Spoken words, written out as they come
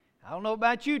I don't know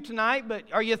about you tonight, but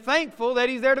are you thankful that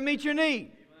He's there to meet your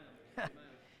need?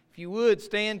 If you would,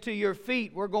 stand to your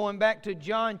feet. We're going back to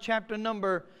John chapter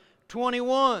number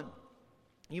 21.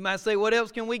 You might say, what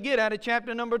else can we get out of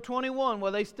chapter number 21?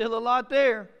 Well, there's still a lot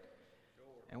there.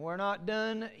 And we're not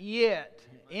done yet.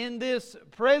 In this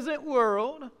present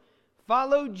world,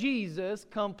 follow Jesus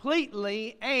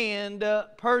completely and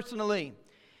personally.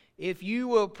 If you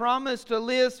will promise to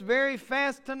list very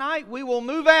fast tonight, we will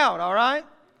move out, all right?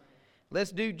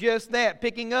 Let's do just that,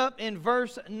 picking up in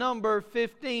verse number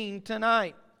 15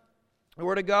 tonight. The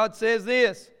Word of God says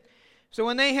this. So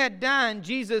when they had dined,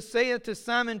 Jesus saith to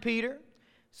Simon Peter,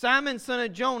 Simon, son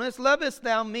of Jonas, lovest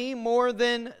thou me more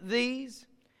than these?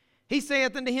 He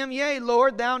saith unto him, Yea,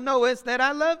 Lord, thou knowest that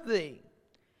I love thee.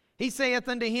 He saith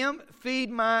unto him, Feed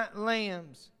my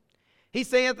lambs. He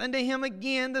saith unto him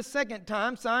again the second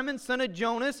time, Simon, son of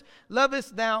Jonas,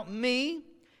 lovest thou me?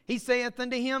 He saith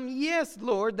unto him, Yes,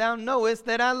 Lord, thou knowest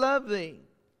that I love thee.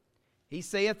 He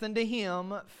saith unto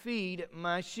him, Feed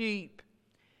my sheep.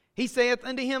 He saith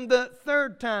unto him the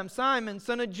third time, Simon,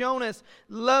 son of Jonas,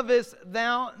 lovest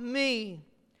thou me?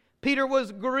 Peter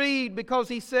was grieved because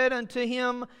he said unto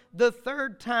him the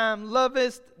third time,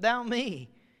 Lovest thou me?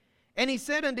 And he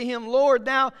said unto him, Lord,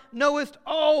 thou knowest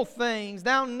all things.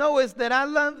 Thou knowest that I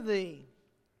love thee.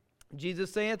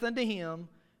 Jesus saith unto him,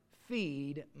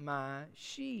 Feed my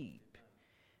sheep.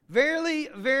 Verily,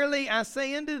 verily, I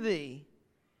say unto thee,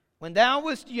 when thou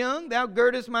wast young, thou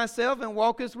girdest myself and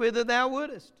walkest whither thou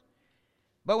wouldest.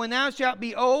 But when thou shalt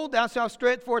be old, thou shalt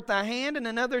stretch forth thy hand, and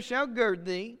another shall gird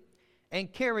thee,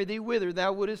 and carry thee whither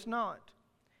thou wouldest not.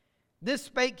 This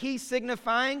spake he,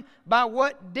 signifying by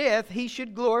what death he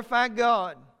should glorify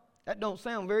God. That don't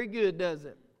sound very good, does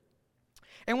it?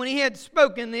 And when he had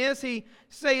spoken this, he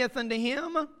saith unto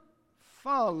him,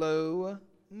 Follow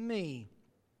me.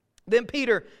 Then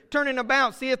Peter, turning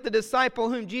about, seeth the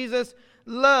disciple whom Jesus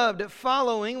loved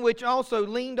following, which also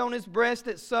leaned on his breast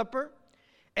at supper,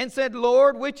 and said,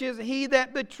 Lord, which is he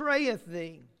that betrayeth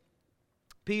thee?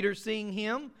 Peter, seeing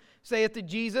him, saith to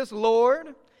Jesus,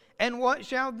 Lord, and what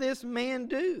shall this man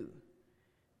do?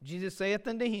 Jesus saith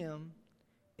unto him,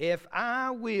 If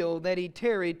I will that he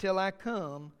tarry till I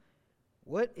come,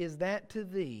 what is that to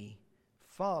thee?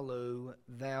 Follow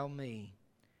thou me.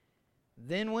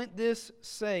 Then went this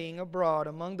saying abroad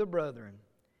among the brethren,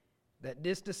 that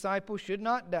this disciple should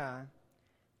not die.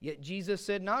 Yet Jesus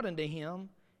said not unto him,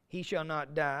 He shall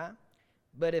not die.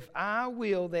 But if I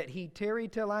will that he tarry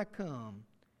till I come,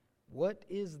 what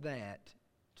is that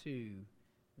to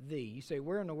thee? You say,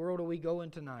 where in the world are we going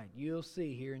tonight? You'll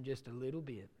see here in just a little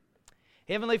bit.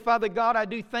 Heavenly Father God, I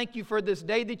do thank you for this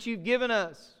day that you've given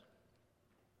us.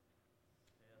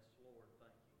 Yes, Lord,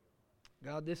 thank you.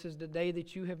 God, this is the day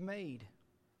that you have made.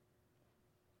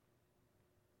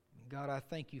 God, I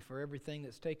thank you for everything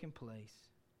that's taken place.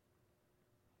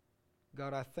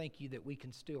 God, I thank you that we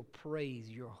can still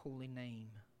praise your holy name.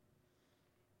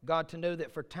 God, to know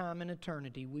that for time and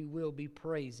eternity we will be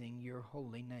praising your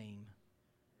holy name.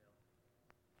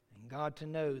 And God, to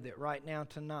know that right now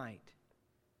tonight,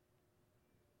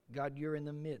 God, you're in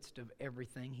the midst of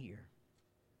everything here.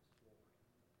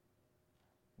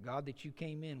 God, that you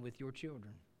came in with your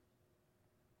children.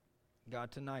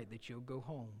 God, tonight that you'll go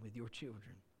home with your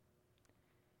children.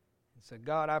 And so,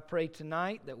 God, I pray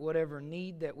tonight that whatever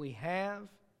need that we have,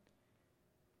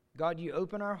 God, you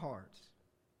open our hearts.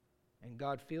 And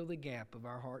God, fill the gap of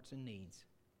our hearts and needs.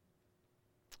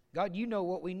 God, you know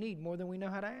what we need more than we know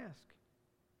how to ask.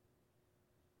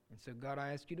 And so, God,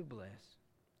 I ask you to bless.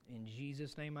 In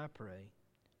Jesus' name I pray.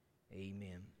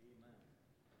 Amen.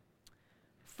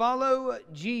 Follow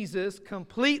Jesus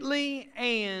completely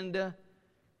and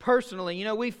personally. You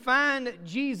know, we find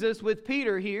Jesus with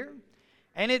Peter here,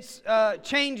 and it's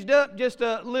changed up just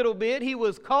a little bit. He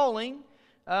was calling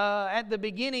at the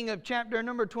beginning of chapter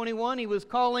number 21, he was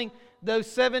calling those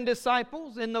 7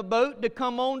 disciples in the boat to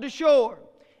come on to shore.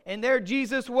 And there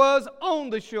Jesus was on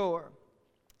the shore.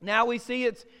 Now we see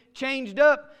it's changed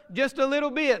up just a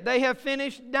little bit. They have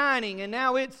finished dining, and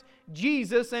now it's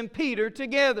Jesus and Peter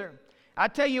together. I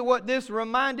tell you what this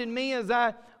reminded me as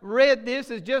I read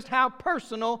this is just how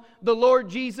personal the Lord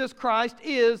Jesus Christ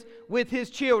is with His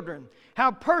children.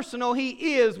 How personal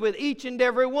He is with each and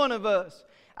every one of us.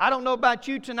 I don't know about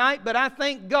you tonight, but I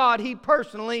thank God He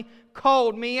personally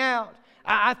called me out.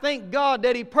 I thank God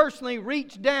that He personally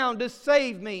reached down to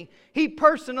save me. He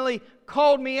personally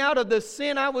called me out of the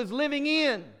sin I was living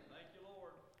in. Thank you,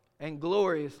 Lord. And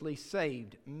gloriously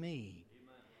saved me.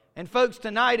 And folks,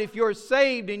 tonight, if you're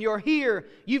saved and you're here,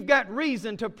 you've got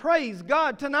reason to praise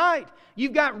God tonight.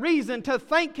 You've got reason to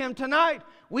thank Him tonight.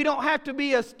 We don't have to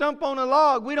be a stump on a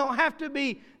log. We don't have to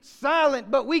be silent,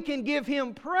 but we can give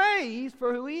Him praise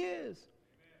for who He is.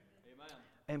 Amen.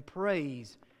 And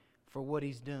praise for what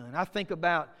He's done. I think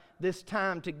about this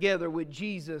time together with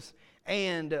Jesus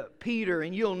and Peter,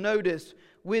 and you'll notice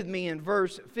with me in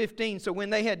verse 15. So when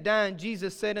they had dined,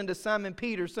 Jesus said unto Simon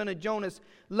Peter, son of Jonas,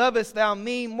 lovest thou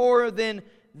me more than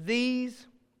these?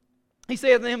 He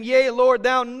saith unto him, Yea, Lord,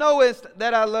 thou knowest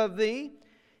that I love thee.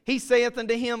 He saith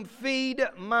unto him, Feed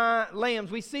my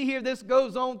lambs. We see here this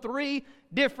goes on 3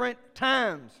 different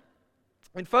times.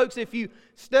 And folks, if you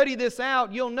study this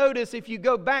out, you'll notice if you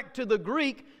go back to the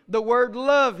Greek, the word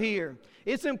love here.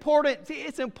 It's important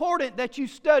that you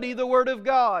study the Word of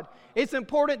God. It's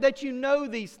important that you know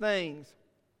these things.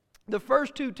 The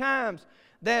first 2 times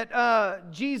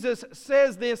that Jesus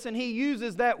says this and He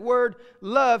uses that word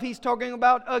love, He's talking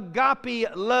about agape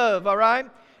love, all right?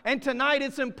 And tonight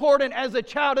it's important as a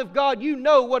child of God, you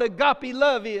know what agape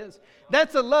love is.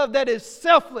 That's a love that is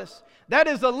selfless. That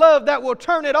is a love that will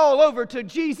turn it all over to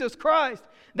Jesus Christ.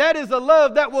 That is a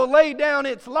love that will lay down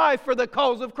its life for the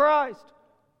cause of Christ.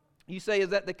 You say, is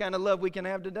that the kind of love we can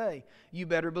have today? You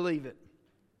better believe it.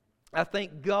 I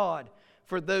thank God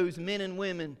for those men and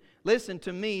women, listen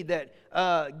to me, that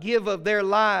give of their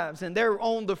lives and they're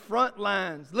on the front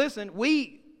lines. Listen,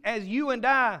 we, as you and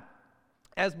I,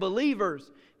 as believers,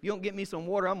 if you don't get me some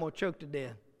water, I'm going to choke to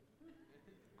death.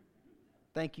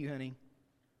 Thank you, honey.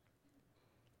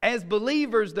 As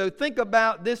believers, though, think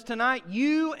about this tonight.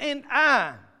 You and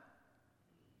I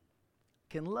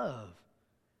can love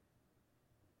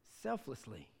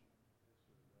selflessly.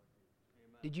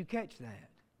 Did you catch that?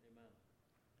 Amen.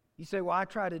 You say, well, I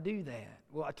try to do that.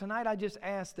 Well, tonight I just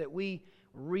ask that we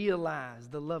realize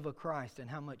the love of Christ and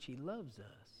how much He loves us.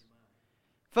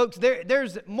 Amen. Folks,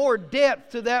 there's more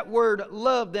depth to that word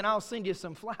love than I'll send you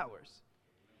some flowers.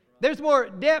 There's more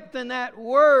depth in that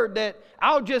word that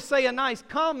I'll just say a nice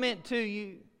comment to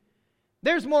you.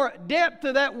 There's more depth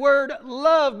to that word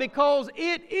love because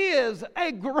it is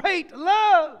a great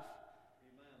love.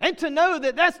 And to know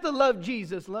that that's the love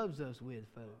Jesus loves us with,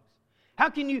 folks. How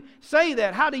can you say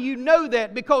that? How do you know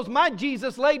that? Because my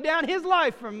Jesus laid down His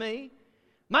life for me.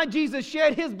 My Jesus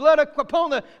shed His blood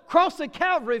upon the cross of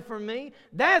Calvary for me.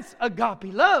 That's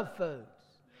agape love, folks.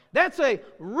 That's a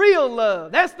real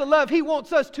love. That's the love He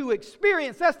wants us to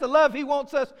experience. That's the love He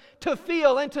wants us to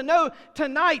feel and to know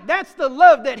tonight. That's the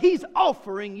love that He's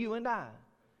offering you and I.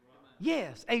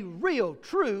 Yes, a real,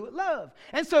 true love.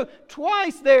 And so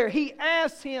twice there He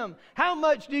asks him, how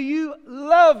much do you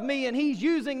love me? And he's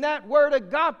using that word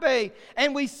agape.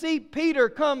 And we see Peter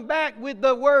come back with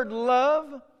the word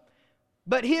love.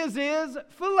 But his is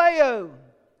phileo,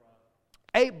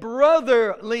 a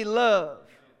brotherly love.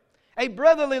 A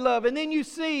brotherly love. And then you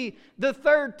see the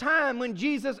 3rd time when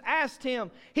Jesus asked him,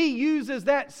 He uses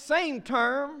that same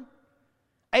term,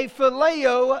 a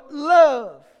phileo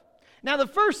love. Now, the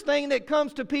first thing that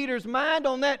comes to Peter's mind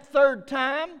on that 3rd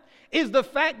time is the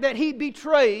fact that he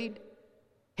betrayed,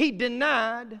 he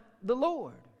denied the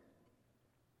Lord.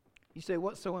 You say,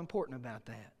 what's so important about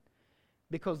that?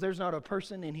 Because there's not a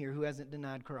person in here who hasn't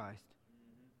denied Christ.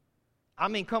 I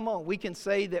mean, come on, we can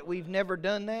say that we've never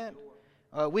done that.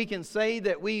 We can say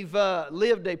that we've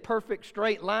lived a perfect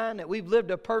straight line, that we've lived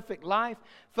a perfect life.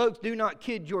 Folks, do not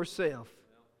kid yourself.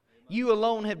 You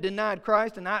alone have denied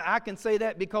Christ, and I can say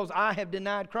that because I have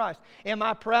denied Christ. Am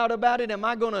I proud about it? Am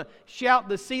I going to shout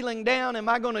the ceiling down? Am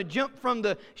I going to jump from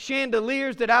the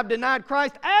chandeliers that I've denied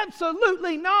Christ?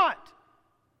 Absolutely not.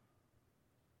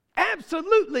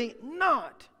 Absolutely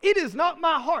not. It is not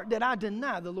my heart that I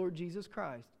deny the Lord Jesus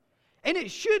Christ. And it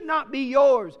should not be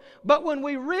yours. But when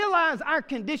we realize our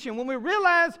condition, when we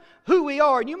realize who we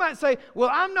are, and you might say,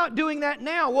 well, I'm not doing that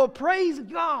now. Well, praise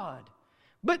God.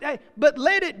 But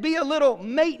let it be a little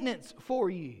maintenance for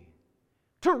you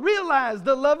to realize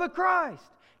the love of Christ,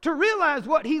 to realize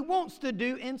what He wants to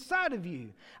do inside of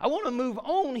you. I want to move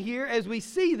on here as we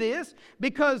see this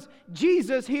because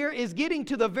Jesus here is getting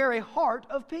to the very heart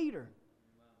of Peter.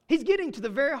 He's getting to the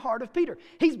very heart of Peter.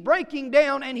 He's breaking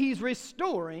down and He's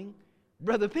restoring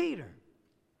Brother Peter.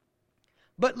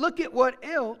 But look at what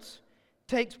else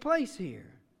takes place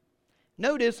here.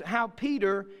 Notice how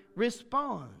Peter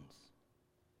responds.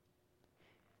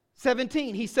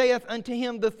 17, He saith unto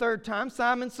him the 3rd time,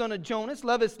 Simon, son of Jonas,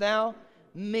 lovest thou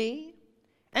me?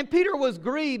 And Peter was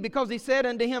grieved because he said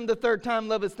unto him the 3rd time,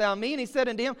 lovest thou me? And he said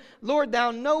unto him, Lord, thou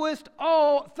knowest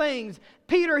all things.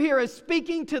 Peter here is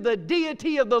speaking to the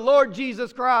deity of the Lord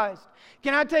Jesus Christ.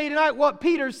 Can I tell you tonight what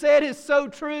Peter said is so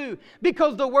true?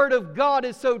 Because the Word of God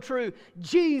is so true.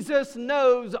 Jesus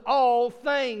knows all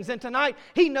things. And tonight,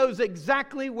 He knows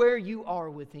exactly where you are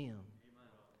with Him.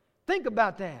 Think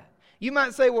about that. You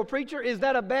might say, well, preacher, is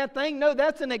that a bad thing? No,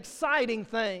 that's an exciting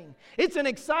thing. It's an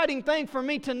exciting thing for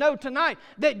me to know tonight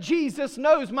that Jesus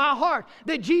knows my heart,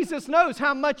 that Jesus knows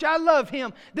how much I love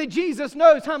Him, that Jesus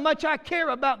knows how much I care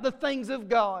about the things of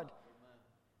God.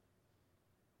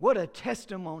 What a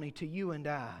testimony to you and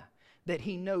I that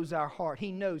He knows our heart.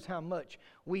 He knows how much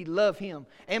we love Him.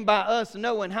 And by us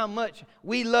knowing how much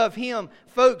we love Him,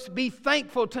 folks, be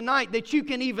thankful tonight that you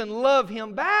can even love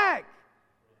Him back.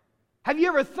 Have you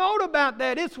ever thought about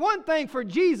that? It's one thing for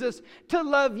Jesus to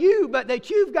love you, but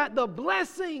that you've got the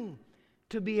blessing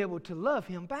to be able to love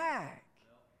Him back.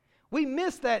 We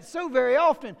miss that so very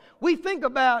often. We think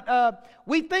about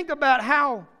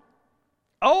how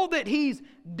all that He's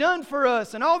done for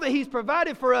us and all that He's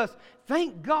provided for us,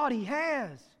 thank God He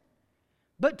has.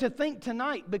 But to think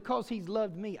tonight, because He's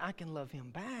loved me, I can love Him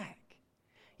back.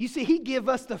 You see, He gave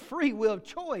us the free will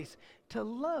choice to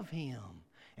love Him.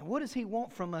 And what does He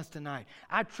want from us tonight?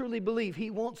 I truly believe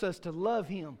He wants us to love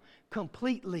Him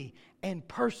completely and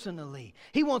personally.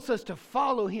 He wants us to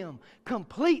follow Him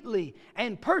completely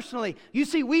and personally. You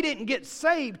see, we didn't get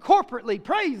saved corporately.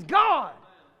 Praise God.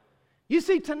 You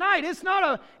see, tonight,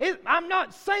 I'm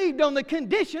not saved on the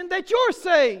condition that you're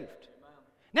saved.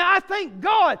 Now, I thank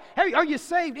God. Hey, are you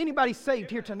saved? Anybody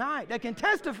saved here tonight that can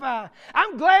testify?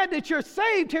 I'm glad that you're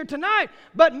saved here tonight,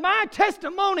 but my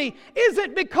testimony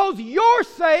isn't because you're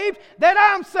saved that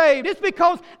I'm saved. It's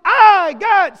because I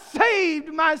got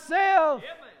saved myself.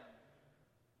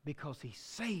 Because He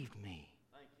saved me.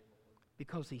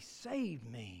 Because He saved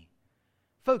me.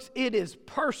 Folks, it is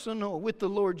personal with the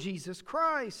Lord Jesus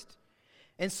Christ.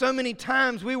 And so many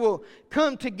times we will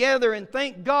come together and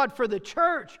thank God for the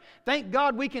church. Thank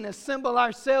God we can assemble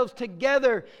ourselves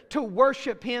together to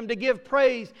worship Him, to give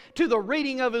praise to the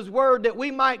reading of His Word that we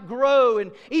might grow,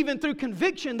 and even through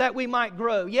conviction that we might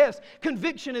grow. Yes,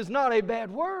 conviction is not a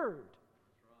bad word.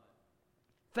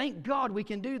 Thank God we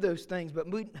can do those things, but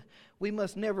we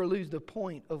must never lose the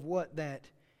point of what that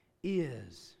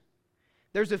is.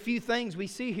 There's a few things we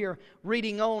see here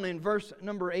reading on in verse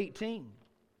number 18.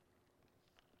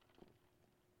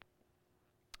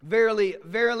 Verily,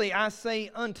 verily, I say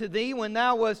unto thee, when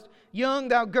thou wast young,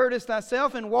 thou girdest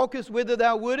thyself and walkest whither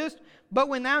thou wouldest. But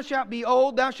when thou shalt be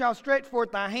old, thou shalt stretch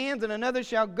forth thy hands, and another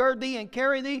shall gird thee and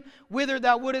carry thee whither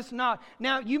thou wouldest not.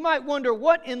 Now, you might wonder,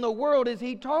 what in the world is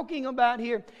he talking about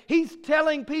here? He's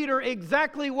telling Peter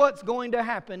exactly what's going to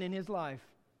happen in his life.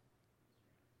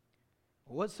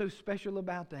 What's so special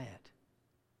about that?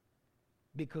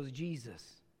 Because Jesus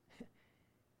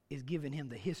is giving him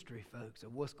the history, folks,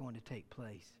 of what's going to take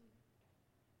place.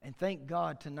 And thank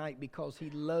God tonight, because He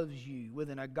loves you with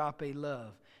an agape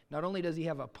love. Not only does He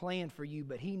have a plan for you,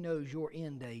 but He knows your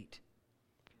end date.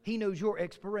 He knows your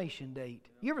expiration date.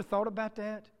 You ever thought about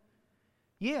that?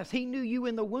 Yes, He knew you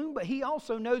in the womb, but He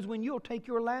also knows when you'll take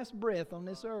your last breath on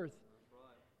this earth.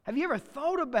 Have you ever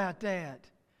thought about that?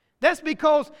 That's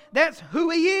because that's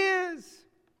who He is.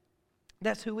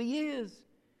 That's who He is.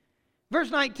 Verse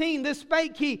 19, this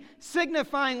spake He,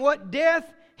 signifying what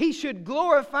death He should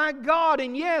glorify God.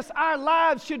 And yes, our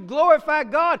lives should glorify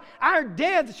God. Our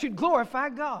death should glorify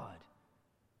God.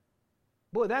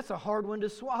 Boy, that's a hard one to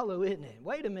swallow, isn't it?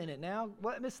 Wait a minute now.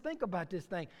 Let's think about this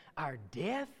thing. Our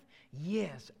death?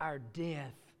 Yes, our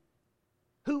death.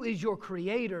 Who is your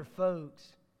creator, folks?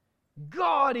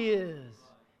 God is.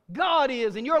 God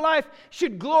is. And your life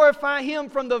should glorify Him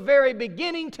from the very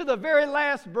beginning to the very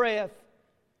last breath.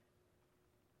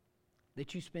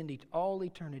 That you spend all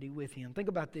eternity with Him. Think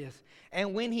about this.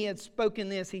 And when He had spoken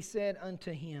this, He said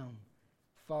unto him,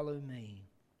 follow me.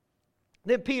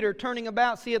 Then Peter, turning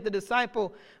about, seeth the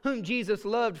disciple whom Jesus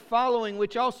loved following,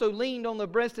 which also leaned on the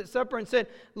breast at supper, and said,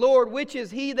 Lord, which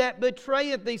is he that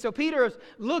betrayeth thee? So Peter is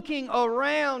looking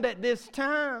around at this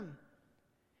time.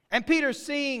 And Peter,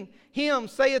 seeing him,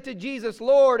 saith to Jesus,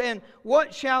 Lord, and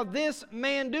what shall this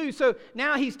man do? So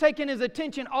now he's taking his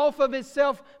attention off of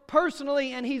himself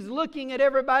personally, and he's looking at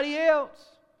everybody else.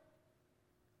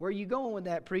 Where are you going with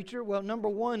that, preacher? Well, number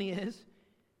one is,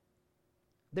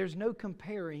 there's no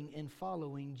comparing in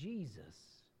following Jesus.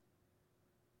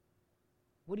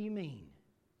 What do you mean?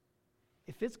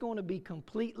 If it's going to be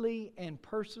completely and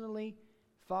personally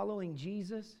following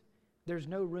Jesus, there's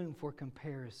no room for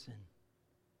comparison.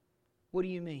 What do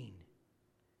you mean?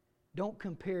 Don't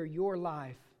compare your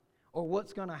life or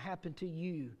what's going to happen to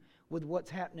you with what's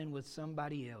happening with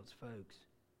somebody else, folks.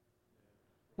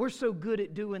 We're so good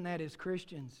at doing that as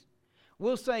Christians.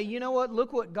 We'll say, you know what,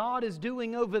 look what God is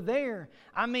doing over there.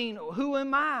 I mean, who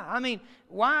am I? I mean,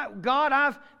 why, God,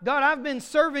 I've been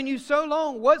serving you so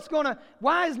long.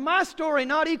 Why is my story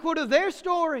not equal to their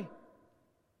story?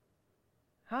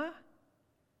 Huh?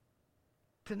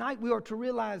 Tonight we are to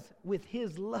realize with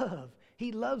His love,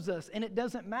 He loves us, and it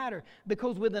doesn't matter,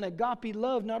 because with an agape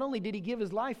love, not only did He give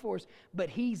His life for us, but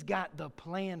He's got the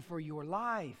plan for your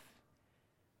life.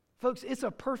 Folks, it's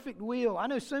a perfect will. I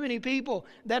know so many people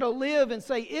that'll live and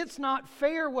say, it's not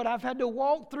fair what I've had to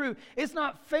walk through. It's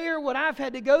not fair what I've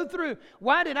had to go through.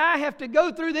 Why did I have to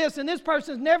go through this and this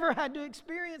person's never had to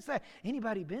experience that?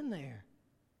 Anybody been there?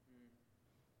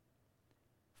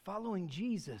 Following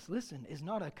Jesus, listen, is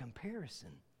not a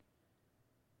comparison.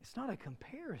 It's not a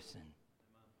comparison.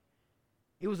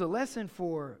 It was a lesson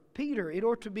for Peter. It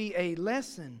ought to be a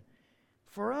lesson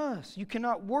for us. You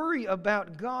cannot worry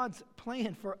about God's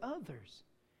plan for others.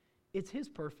 It's His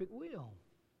perfect will.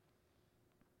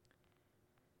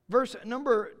 Verse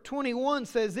number 21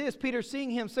 says this, Peter seeing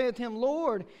him saith to him,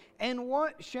 Lord, and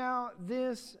what shall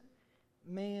this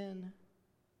man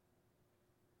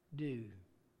do?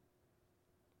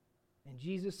 And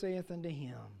Jesus saith unto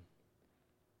him,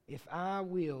 if I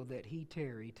will that he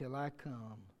tarry till I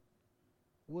come,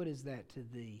 what is that to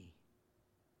thee?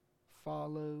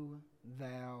 Follow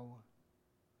thou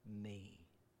me.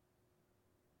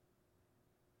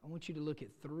 I want you to look at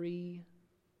 3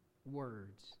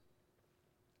 words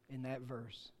in that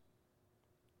verse.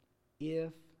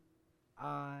 If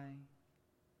I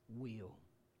will.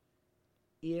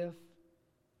 If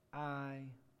I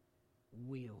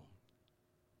will.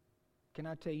 Can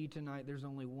I tell you tonight, there's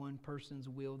only one person's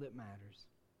will that matters.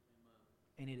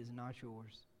 And it is not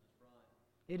yours.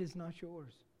 It is not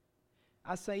yours.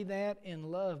 I say that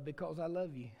in love because I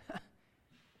love you.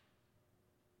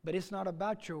 But it's not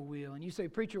about your will. And you say,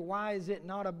 preacher, why is it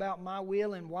not about my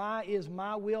will? And why is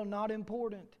my will not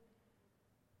important?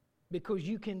 Because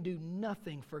you can do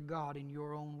nothing for God in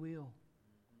your own will.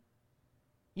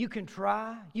 You can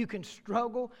try, you can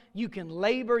struggle, you can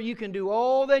labor, you can do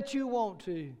all that you want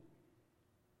to.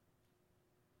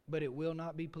 But it will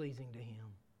not be pleasing to Him.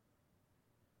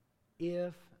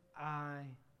 If I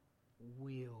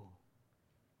will.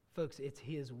 Folks, it's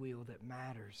His will that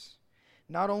matters.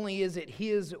 Not only is it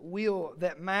His will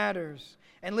that matters.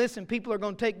 And listen, people are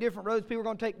going to take different roads. People are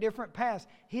going to take different paths.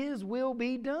 His will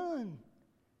be done.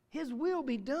 His will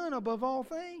be done above all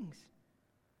things.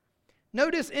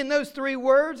 Notice in those 3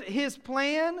 words, His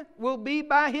plan will be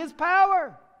by His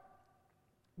power.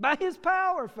 By His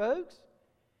power, folks.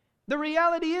 The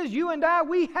reality is, you and I,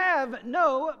 we have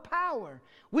no power.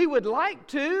 We would like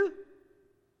to.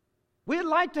 We'd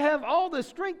like to have all the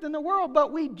strength in the world,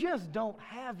 but we just don't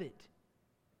have it.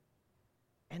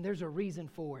 And there's a reason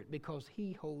for it, because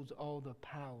He holds all the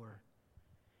power.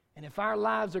 And if our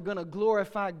lives are going to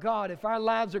glorify God, if our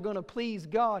lives are going to please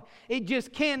God, it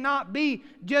just cannot be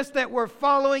just that we're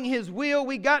following His will.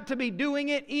 We got to be doing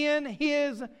it in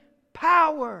His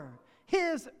power.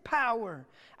 His power.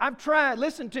 I've tried,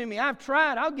 listen to me,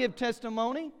 I'll give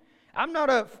testimony. I'm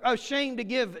not ashamed to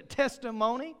give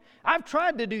testimony. I've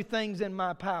tried to do things in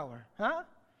my power.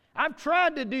 I've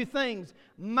tried to do things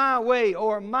my way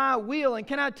or my will. And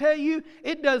can I tell you,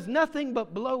 it does nothing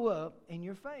but blow up in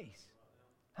your face.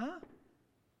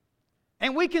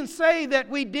 And we can say that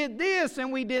we did this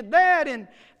and we did that, and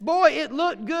boy, it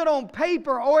looked good on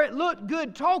paper, or it looked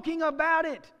good talking about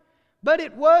it. But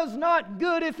it was not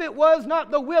good if it was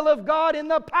not the will of God and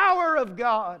the power of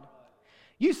God.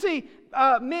 You see,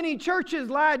 many churches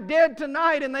lie dead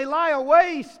tonight, and they lie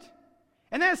waste.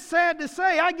 And that's sad to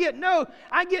say. I get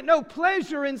no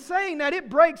pleasure in saying that. It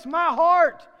breaks my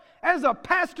heart. As a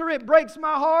pastor, it breaks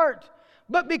my heart.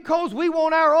 But because we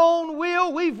want our own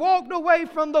will, we've walked away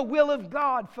from the will of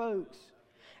God, folks.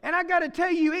 And I got to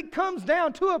tell you, it comes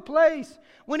down to a place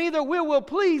when either we will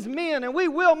please men, and we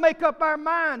will make up our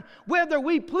mind whether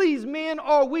we please men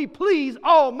or we please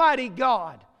Almighty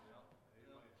God.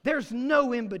 There's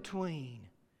no in between.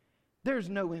 There's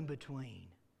no in between.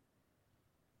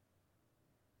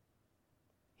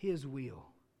 His will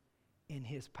in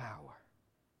His power.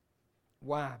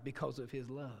 Why? Because of His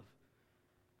love.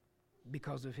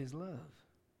 Because of His love.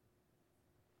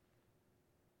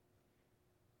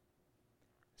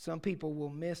 Some people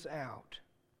will miss out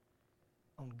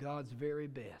on God's very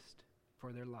best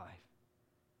for their life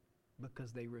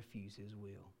because they refuse His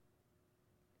will.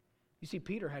 You see,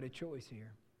 Peter had a choice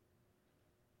here.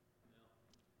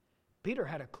 Peter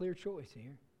had a clear choice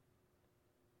here.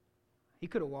 He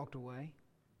could have walked away,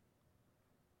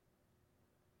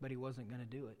 but he wasn't going to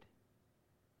do it.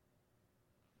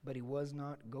 But he was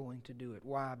not going to do it.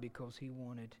 Why? Because he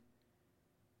wanted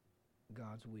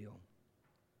God's will.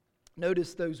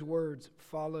 Notice those words,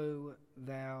 follow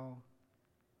thou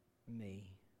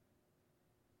me.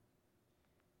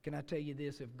 Can I tell you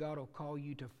this? If God will call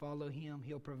you to follow Him,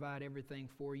 He'll provide everything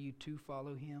for you to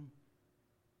follow Him.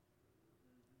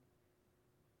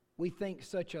 we think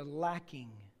such a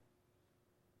lacking.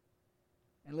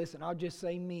 And listen, I'll just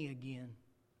say me again.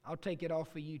 I'll take it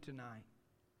off of you tonight.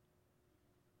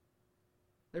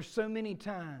 There's so many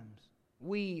times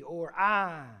we or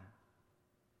I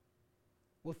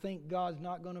will think God's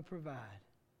not going to provide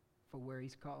for where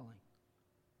He's calling.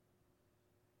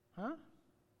 Huh?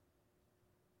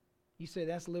 You say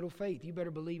that's little faith. You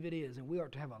better believe it is. And we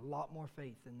ought to have a lot more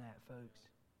faith than that, folks.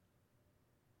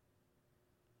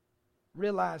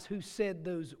 Realize who said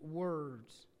those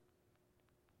words.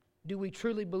 Do we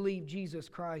truly believe Jesus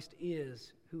Christ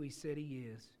is who He said He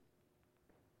is?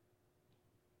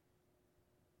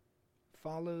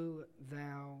 Follow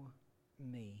thou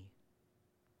me.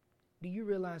 Do you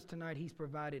realize tonight He's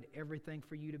provided everything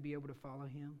for you to be able to follow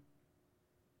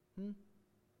Him?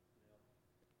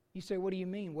 You say, what do you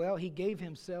mean? Well, He gave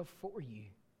Himself for you.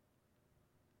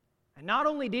 And not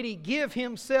only did He give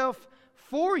Himself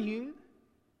for you,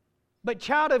 but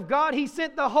child of God, He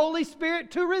sent the Holy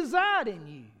Spirit to reside in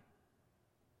you.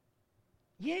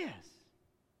 Yes.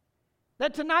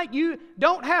 That tonight you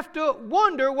don't have to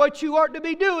wonder what you ought to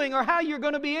be doing or how you're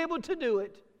going to be able to do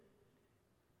it,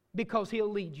 because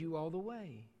He'll lead you all the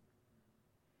way.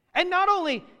 And not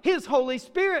only His Holy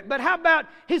Spirit, but how about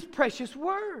His precious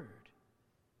Word?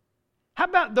 How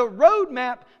about the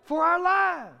roadmap for our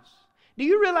lives? Do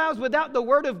you realize without the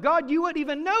Word of God, you wouldn't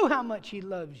even know how much He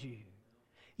loves you?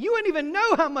 You wouldn't even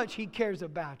know how much He cares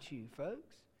about you,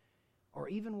 folks, or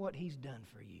even what He's done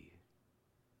for you.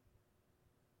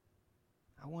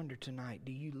 I wonder tonight,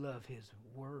 do you love His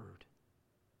Word?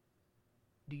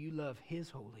 Do you love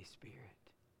His Holy Spirit?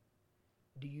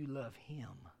 Do you love Him?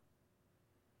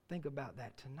 Think about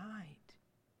that tonight.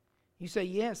 You say,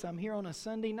 yes, I'm here on a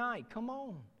Sunday night. Come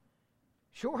on.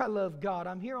 Sure, I love God.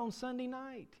 I'm here on Sunday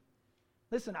night.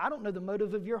 Listen, I don't know the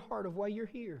motive of your heart of why you're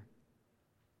here.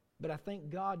 But I thank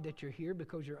God that you're here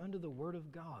because you're under the Word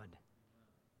of God.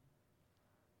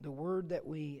 The Word that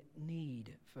we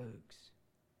need, folks.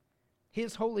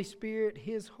 His Holy Spirit,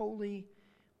 His holy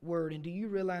Word. And do you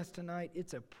realize tonight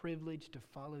it's a privilege to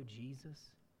follow Jesus?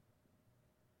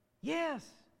 Yes.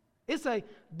 It's a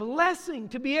blessing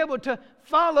to be able to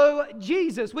follow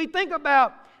Jesus.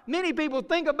 Many people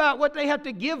think about what they have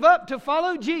to give up to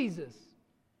follow Jesus.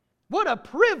 What a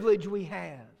privilege we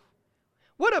have.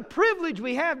 What a privilege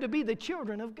we have to be the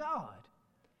children of God.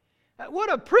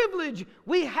 What a privilege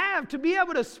we have to be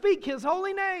able to speak His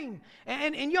holy name.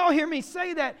 And y'all hear me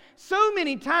say that so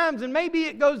many times, and maybe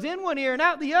it goes in one ear and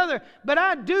out the other, but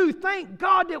I do thank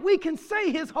God that we can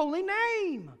say His holy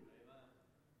name.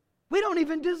 We don't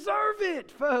even deserve it,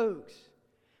 folks.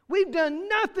 We've done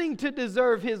nothing to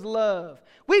deserve His love.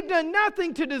 We've done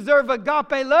nothing to deserve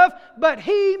agape love, but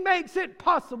He makes it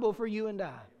possible for you and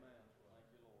I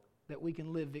that we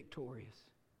can live victorious.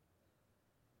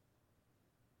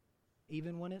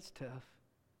 Even when it's tough.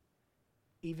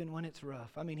 Even when it's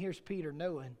rough. I mean, here's Peter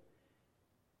knowing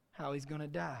how he's going to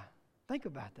die. Think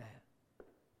about that.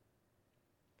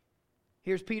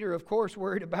 Here's Peter, of course,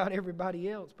 worried about everybody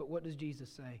else. But what does Jesus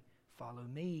say? Follow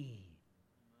me.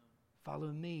 Follow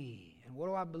me. And what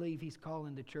do I believe He's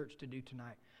calling the church to do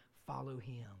tonight? Follow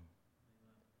Him.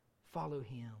 Follow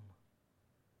Him.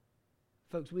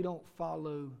 Folks, we don't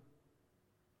follow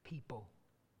people.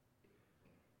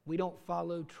 We don't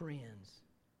follow trends.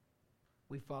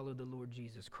 We follow the Lord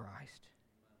Jesus Christ.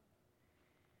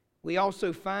 We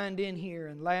also find in here,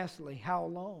 and lastly, how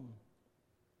long?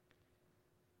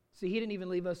 See, He didn't even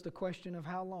leave us the question of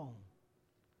how long.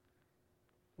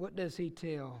 What does He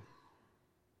tell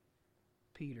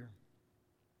Peter?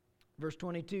 Verse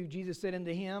 22, Jesus said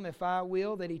unto him, if I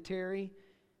will that He tarry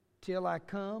till I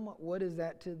come, what is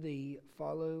that to thee?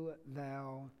 Follow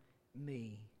thou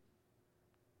me.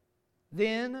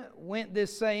 Then went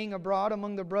this saying abroad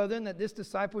among the brethren, that this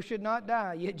disciple should not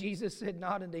die. Yet Jesus said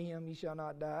not unto him, he shall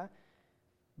not die.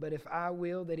 But if I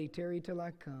will that He tarry till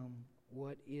I come,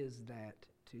 what is that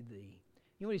to thee?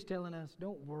 You know what He's telling us?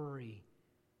 Don't worry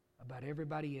about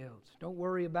everybody else. Don't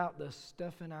worry about the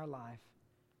stuff in our life.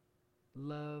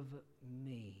 Love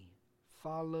me.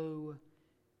 Follow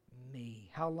me.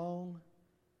 How long?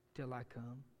 Till I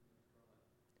come.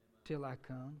 Till I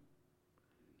come.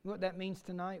 You know what that means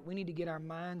tonight? We need to get our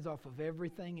minds off of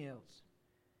everything else.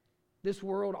 This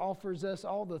world offers us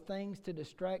all the things to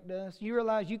distract us. You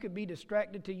realize you could be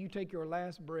distracted till you take your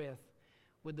last breath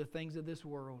with the things of this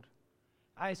world.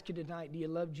 I ask you tonight, do you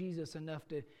love Jesus enough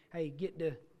to, get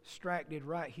distracted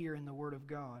right here in the Word of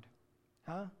God?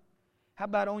 Huh? How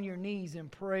about on your knees in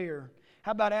prayer?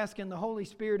 How about asking the Holy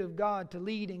Spirit of God to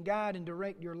lead and guide and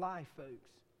direct your life, folks?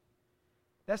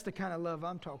 That's the kind of love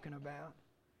I'm talking about.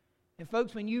 And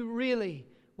folks, when you really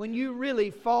when you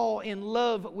really fall in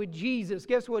love with Jesus,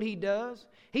 guess what He does?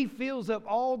 He fills up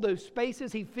all those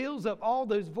spaces. He fills up all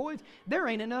those voids. There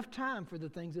ain't enough time for the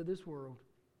things of this world.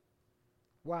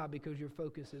 Why? Because your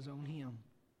focus is on Him.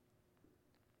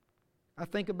 I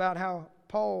think about how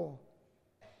Paul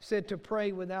said to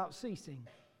pray without ceasing.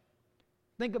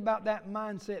 Think about that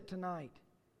mindset tonight.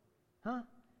 Huh?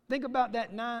 Think about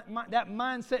that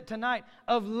mindset tonight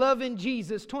of loving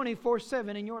Jesus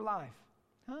 24/7 in your life.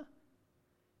 Huh?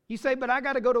 You say, but I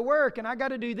got to go to work and I got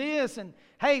to do this, and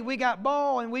hey, we got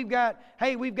ball, and we've got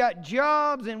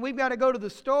jobs, and we've got to go to the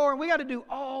store, and we got to do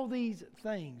all these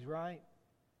things, right?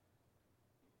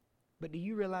 But do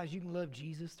you realize you can love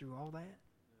Jesus through all that?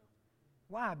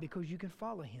 Why? Because you can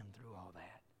follow Him through all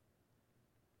that.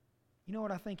 You know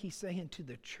what I think He's saying to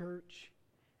the church?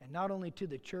 And not only to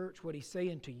the church, what He's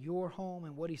saying to your home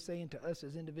and what He's saying to us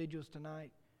as individuals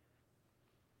tonight.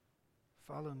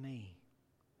 Follow me.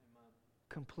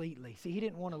 Completely. See, He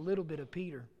didn't want a little bit of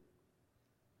Peter.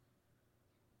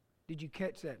 Did you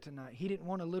catch that tonight? He didn't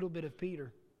want a little bit of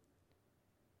Peter.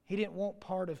 He didn't want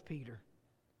part of Peter.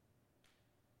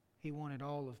 He wanted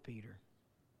all of Peter.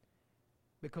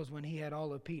 Because when He had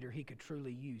all of Peter, He could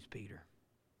truly use Peter.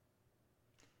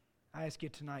 I ask you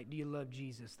tonight, do you love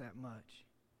Jesus that much?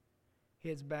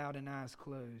 Heads bowed and eyes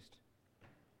closed.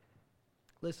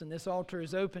 Listen, this altar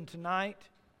is open tonight.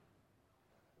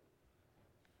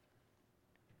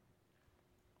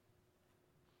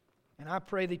 And I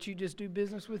pray that you just do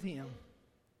business with Him.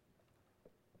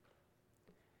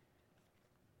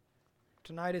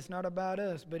 Tonight it's not about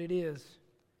us, but it is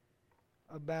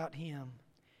about Him.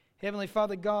 Heavenly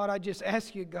Father God, I just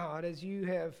ask you, God, as you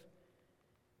have,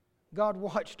 God,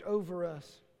 watched over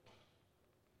us.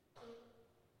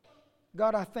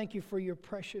 God, I thank you for your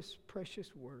precious,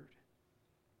 precious word.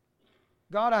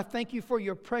 God, I thank you for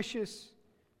your precious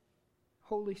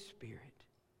Holy Spirit.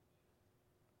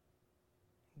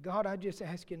 God, I just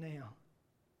ask you now,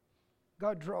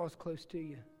 God, draw us close to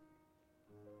you.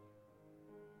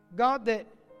 God, that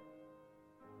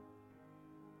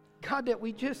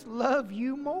we just love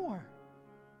you more.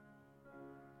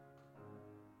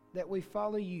 That we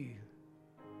follow you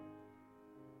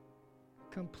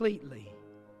completely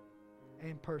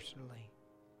and personally.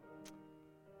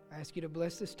 I ask you to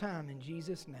bless this time in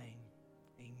Jesus' name.